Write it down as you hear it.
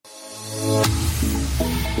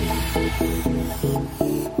The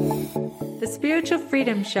Spiritual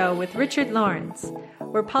Freedom Show with Richard Lawrence,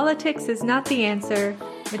 where politics is not the answer,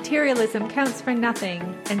 materialism counts for nothing,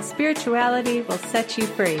 and spirituality will set you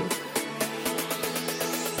free.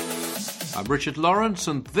 I'm Richard Lawrence,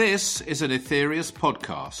 and this is an Aetherius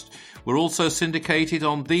podcast. We're also syndicated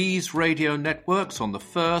on these radio networks on the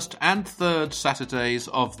first and third Saturdays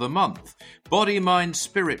of the month: Body, Mind,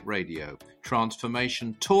 Spirit Radio,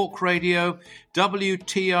 Transformation Talk Radio,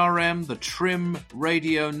 WTRM, the Trim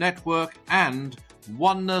Radio Network, and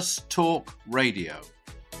Oneness Talk Radio.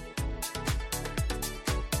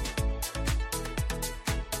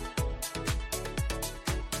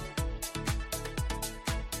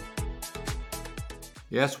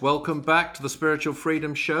 Yes, welcome back to the Spiritual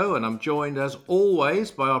Freedom Show, and I'm joined as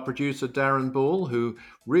always by our producer Darren Ball, who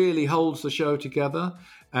really holds the show together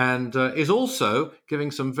and is also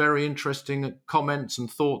giving some very interesting comments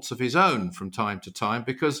and thoughts of his own from time to time,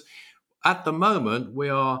 because at the moment we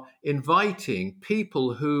are inviting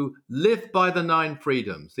people who live by the 9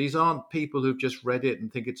 freedoms. These aren't people who've just read it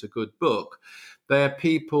and think it's a good book. They're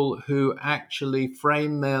people who actually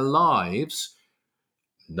frame their lives.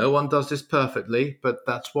 No one does this perfectly, but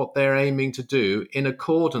that's what they're aiming to do in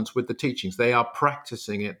accordance with the teachings. They are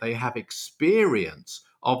practicing it. They have experience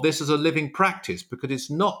of this as a living practice, because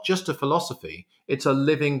it's not just a philosophy. It's a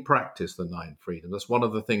living practice, the 9 freedoms. That's one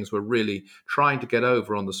of the things we're really trying to get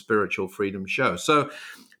over on the Spiritual Freedom Show. So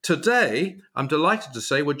today, I'm delighted to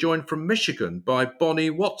say we're joined from Michigan by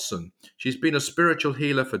Bonnie Watson. She's been a spiritual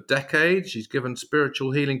healer for decades. She's given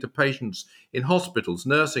spiritual healing to patients in hospitals,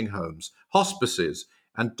 nursing homes, hospices,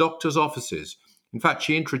 and doctors' offices. In fact,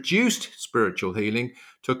 she introduced spiritual healing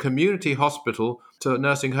to a community hospital, to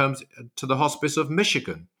nursing homes, to the Hospice of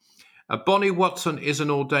Michigan. Bonnie Watson is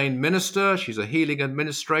an ordained minister. She's a healing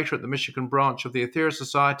administrator at the Michigan branch of the Aetherius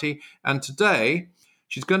Society. And today,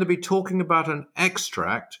 she's going to be talking about an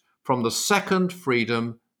extract from the second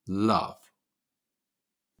freedom, love.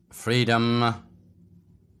 Freedom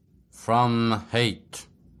from hate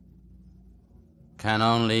can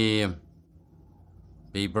only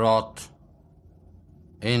be brought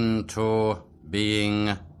into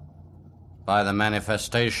being by the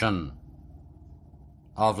manifestation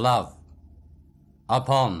of love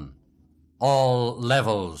upon all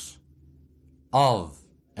levels of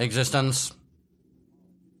existence.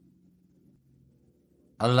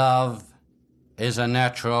 Love is a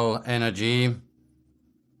natural energy,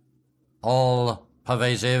 all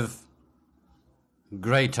pervasive,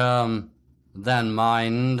 greater than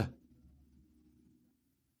mind.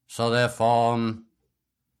 So therefore,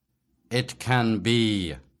 it can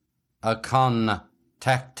be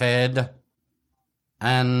contacted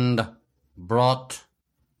and brought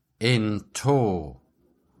into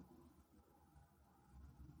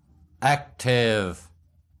active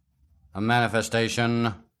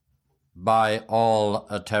manifestation by all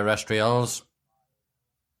terrestrials.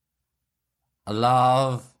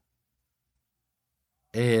 Love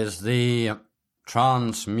is the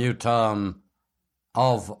transmuter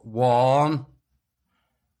of war.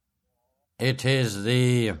 It is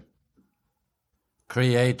the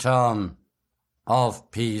creator of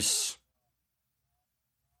peace.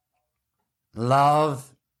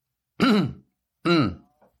 Love,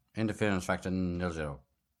 interference factor 0.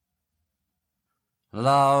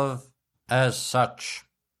 Love as such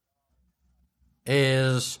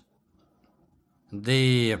is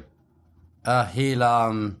the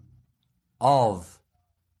healer of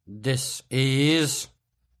dis-ease,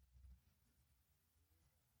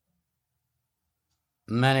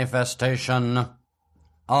 manifestation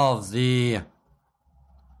of the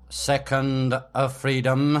second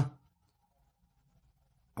freedom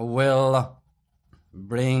will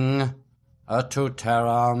bring to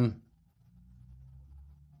terror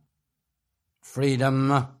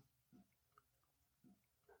freedom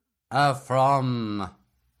from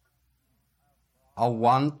a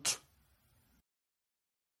want.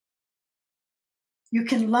 You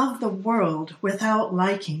can love the world without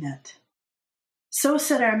liking it. So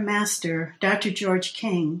said our master, Dr. George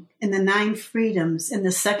King, in the 9 freedoms in the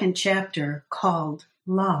 2nd chapter called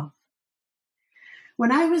Love.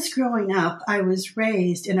 When I was growing up, I was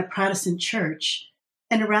raised in a Protestant church,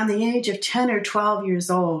 and around the age of 10 or 12 years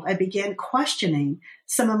old, I began questioning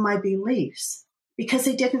some of my beliefs because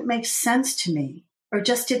they didn't make sense to me or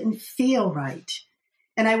just didn't feel right,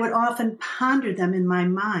 and I would often ponder them in my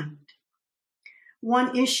mind.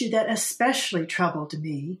 One issue that especially troubled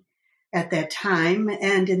me at that time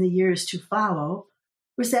and in the years to follow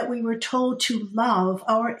was that we were told to love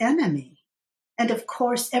our enemy. And of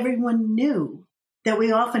course, everyone knew that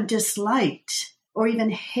we often disliked or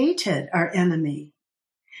even hated our enemy.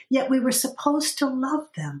 yet we were supposed to love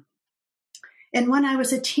them. And when I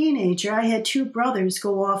was a teenager, I had 2 brothers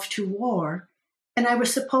go off to war, and I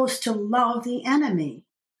was supposed to love the enemy.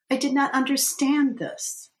 I did not understand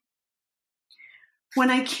this.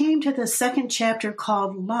 When I came to the second chapter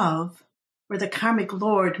called Love, where the karmic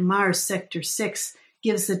lord Mars Sector 6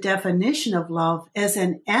 gives the definition of love as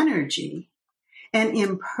an energy, an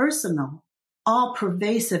impersonal,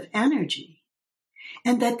 all-pervasive energy,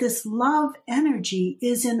 and that this love energy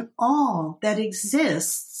is in all that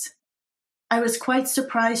exists, I was quite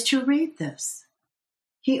surprised to read this.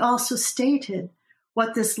 He also stated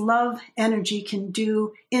what this love energy can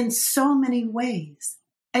do in so many ways.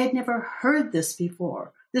 I had never heard this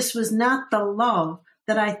before. This was not the love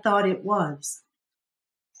that I thought it was.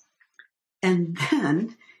 And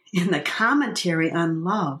then, in the commentary on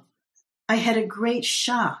love, I had a great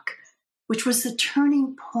shock, which was the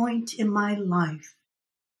turning point in my life.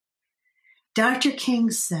 Dr.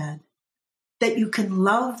 King said that you can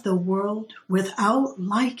love the world without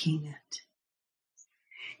liking it.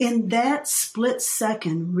 In that split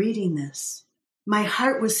second reading this, my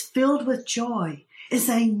heart was filled with joy as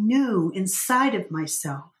I knew inside of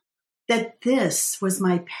myself that this was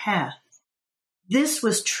my path. This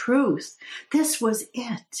was truth. This was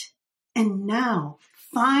it. And now,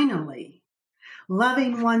 finally,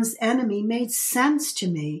 loving one's enemy made sense to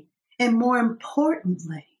me. And more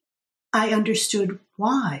importantly, I understood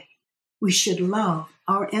why we should love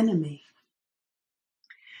our enemy.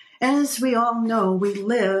 As we all know, we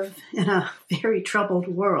live in a very troubled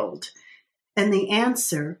world. And the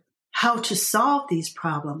answer, how to solve these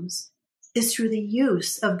problems, is through the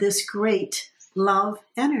use of this great love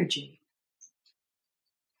energy.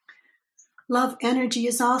 Love energy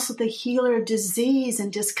is also the healer of disease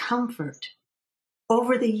and discomfort.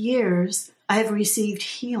 Over the years, I have received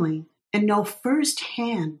healing and know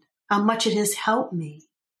firsthand how much it has helped me.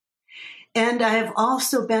 And I have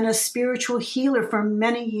also been a spiritual healer for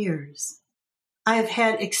many years. I have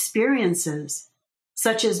had experiences,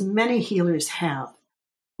 such as many healers have,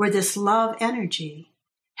 where this love energy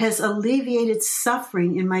has alleviated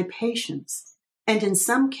suffering in my patients, and in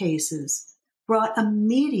some cases, brought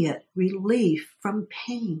immediate relief from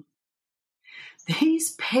pain.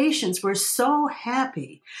 These patients were so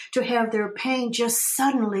happy to have their pain just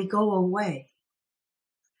suddenly go away.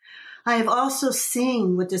 I have also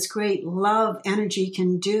seen what this great love energy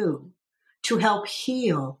can do to help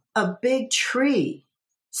heal a big tree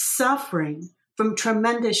suffering from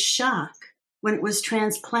tremendous shock when it was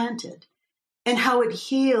transplanted, and how it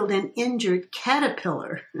healed an injured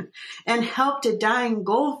caterpillar and helped a dying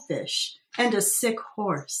goldfish and a sick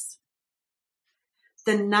horse.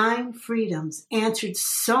 The 9 freedoms answered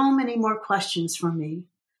so many more questions for me,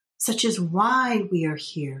 such as why we are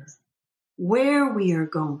here, where we are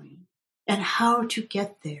going, and how to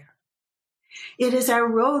get there. It is our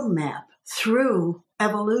roadmap through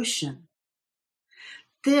evolution.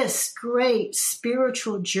 This great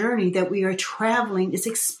spiritual journey that we are traveling is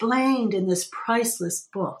explained in this priceless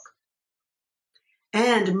book.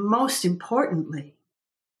 And most importantly,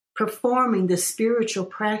 performing the spiritual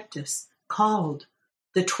practice called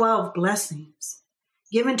the 12 blessings,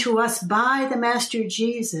 given to us by the Master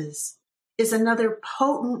Jesus, is another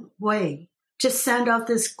potent way to send out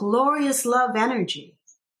this glorious love energy.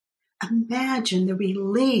 Imagine the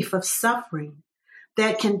relief of suffering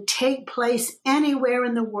that can take place anywhere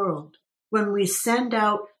in the world when we send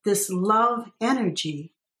out this love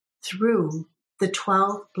energy through the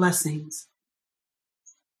 12 blessings.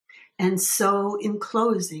 And so, in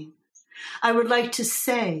closing, I would like to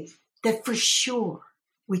say that for sure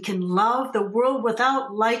we can love the world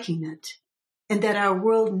without liking it, and that our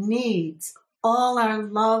world needs all our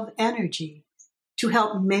love energy to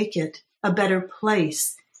help make it a better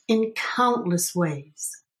place in countless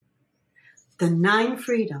ways. The 9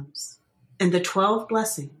 freedoms and the 12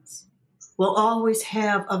 blessings will always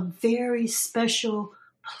have a very special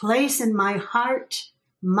place in my heart,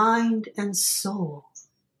 mind, and soul,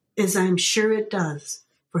 as I'm sure it does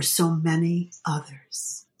for so many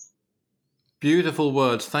others. Beautiful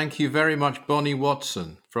words. Thank you very much, Bonnie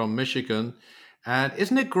Watson from Michigan. And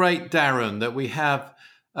isn't it great, Darren, that we have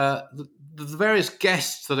the various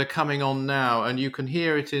guests that are coming on now, and you can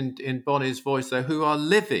hear it in Bonnie's voice there, who are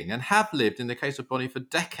living and have lived, in the case of Bonnie, for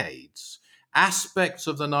decades, aspects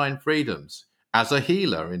of the 9 freedoms as a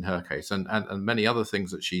healer in her case, and many other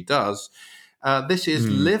things that she does. This is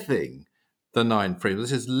living the 9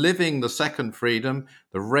 freedoms. This is living the second freedom,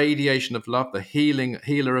 the radiation of love, the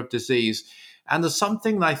healer of disease. And there's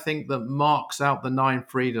something I think that marks out the 9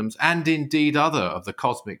 freedoms, and indeed other of the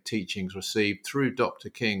cosmic teachings received through Dr.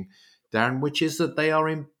 King, Darren, which is that they are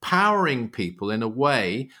empowering people in a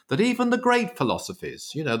way that even the great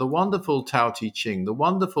philosophies, the wonderful Tao Te Ching, the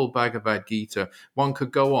wonderful Bhagavad Gita, one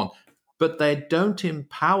could go on, but they don't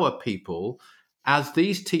empower people as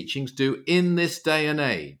these teachings do in this day and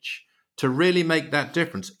age to really make that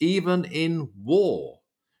difference, even in war.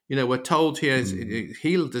 We're told here,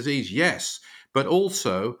 heal disease, yes, but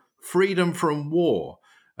also freedom from war,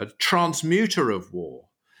 a transmuter of war.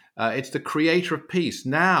 It's the creator of peace.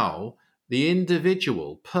 Now, the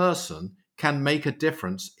individual person can make a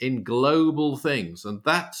difference in global things. And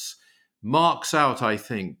that marks out, I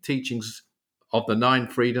think, teachings of the 9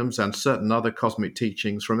 freedoms and certain other cosmic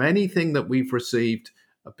teachings from anything that we've received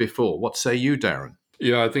before. What say you, Darren?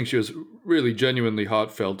 Yeah, I think she was really genuinely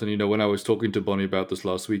heartfelt. And, when I was talking to Bonnie about this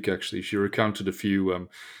last week, actually, she recounted a few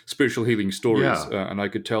spiritual healing stories. And I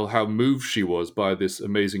could tell how moved she was by this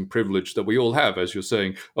amazing privilege that we all have, as you're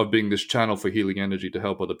saying, of being this channel for healing energy to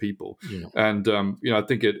help other people. Yeah. And, I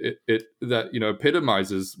think it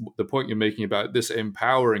epitomizes the point you're making about this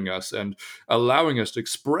empowering us and allowing us to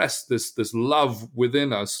express this love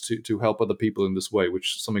within us to help other people in this way,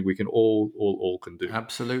 which is something we can all can do.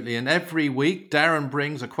 Absolutely. And every week, Darren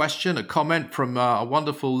brings a question, a comment from our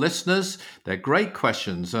wonderful listeners. They're great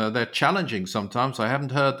questions. They're challenging sometimes. I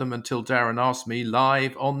haven't heard them until Darren asked me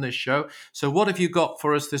live on this show. So what have you got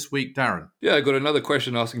for us this week, Darren? Yeah, I got another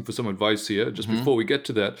question asking for some advice here. Just before we get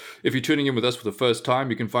to that, if you're tuning in with us for the first time,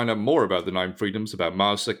 you can find out more about the 9 freedoms, about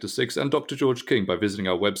Mars Sector 6 and Dr. George King by visiting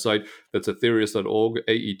our website. That's aetherius.org,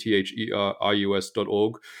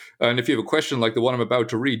 aetherius.org. And if you have a question like the one I'm about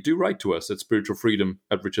to read, do write to us at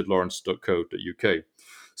spiritualfreedom@richardlawrence.co.uk.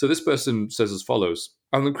 So this person says as follows: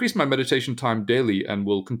 I'll increase my meditation time daily and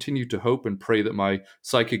will continue to hope and pray that my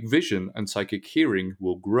psychic vision and psychic hearing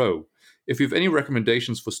will grow. If you have any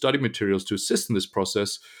recommendations for study materials to assist in this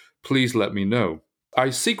process, please let me know.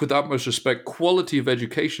 I seek with utmost respect quality of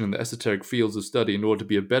education in the esoteric fields of study in order to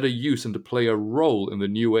be of better use and to play a role in the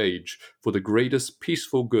new age for the greatest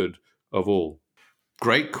peaceful good of all.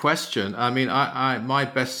 Great question. I mean, my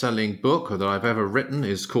best-selling book that I've ever written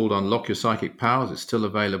is called Unlock Your Psychic Powers. It's still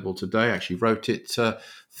available today. I actually wrote it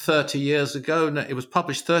 30 years ago. It was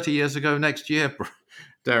published 30 years ago next year,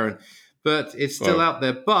 Darren. But it's still out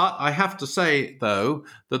there. But I have to say, though,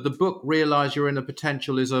 that the book Realize Your Inner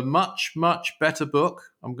Potential is a much, much better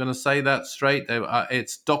book. I'm going to say that straight.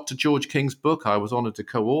 It's Dr. George King's book. I was honored to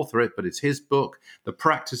co-author it, but it's his book. The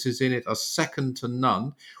practices in it are second to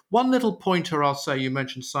none. One little pointer I'll say, you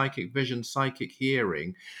mentioned psychic vision, psychic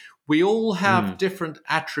hearing. We all have different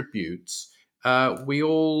attributes.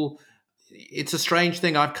 It's a strange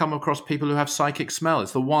thing. I've come across people who have psychic smell.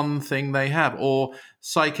 It's the one thing they have. Or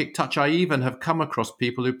psychic touch. I even have come across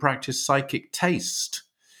people who practice psychic taste.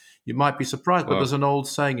 You might be surprised, but there's an old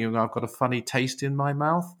saying, I've got a funny taste in my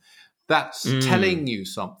mouth. That's telling you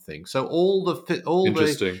something. So all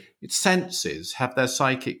the senses have their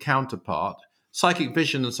psychic counterpart. Psychic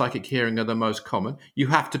vision and psychic hearing are the most common. You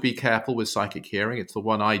have to be careful with psychic hearing. It's the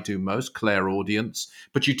one I do most, clairaudience.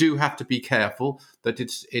 But you do have to be careful that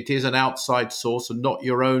it is an outside source and not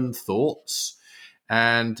your own thoughts.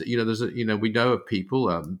 And, we know of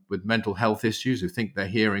people with mental health issues who think they're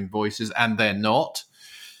hearing voices and they're not.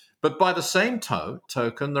 But by the same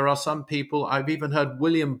token, there are some people, I've even heard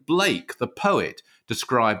William Blake, the poet,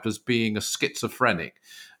 described as being a schizophrenic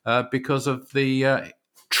because of the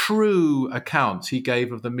true accounts he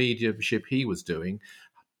gave of the mediumship he was doing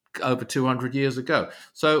over 200 years ago.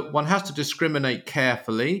 So one has to discriminate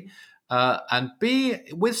carefully and be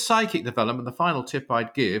with psychic development. The final tip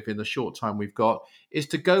I'd give in the short time we've got is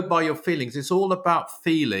to go by your feelings. It's all about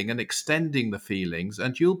feeling and extending the feelings,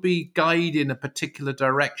 and you'll be guided in a particular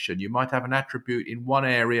direction. You might have an attribute in one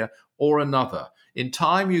area or another. In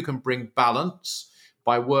time, you can bring balance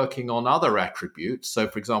by working on other attributes. So,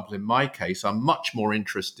 for example, in my case, I'm much more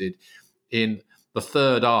interested in the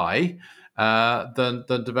third eye than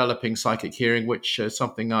developing psychic hearing, which is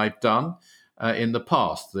something I've done in the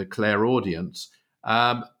past, the clairaudience.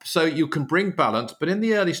 So you can bring balance, but in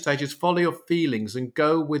the early stages, follow your feelings and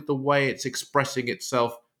go with the way it's expressing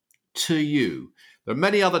itself to you. There are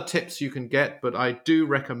many other tips you can get, but I do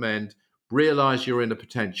recommend Realize Your Inner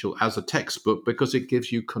Potential as a textbook because it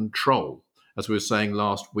gives you control. As we were saying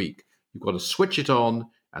last week, you've got to switch it on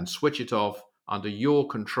and switch it off under your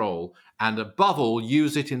control. And above all,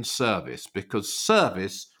 use it in service, because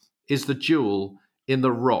service is the jewel in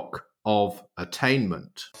the rock of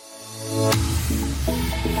attainment.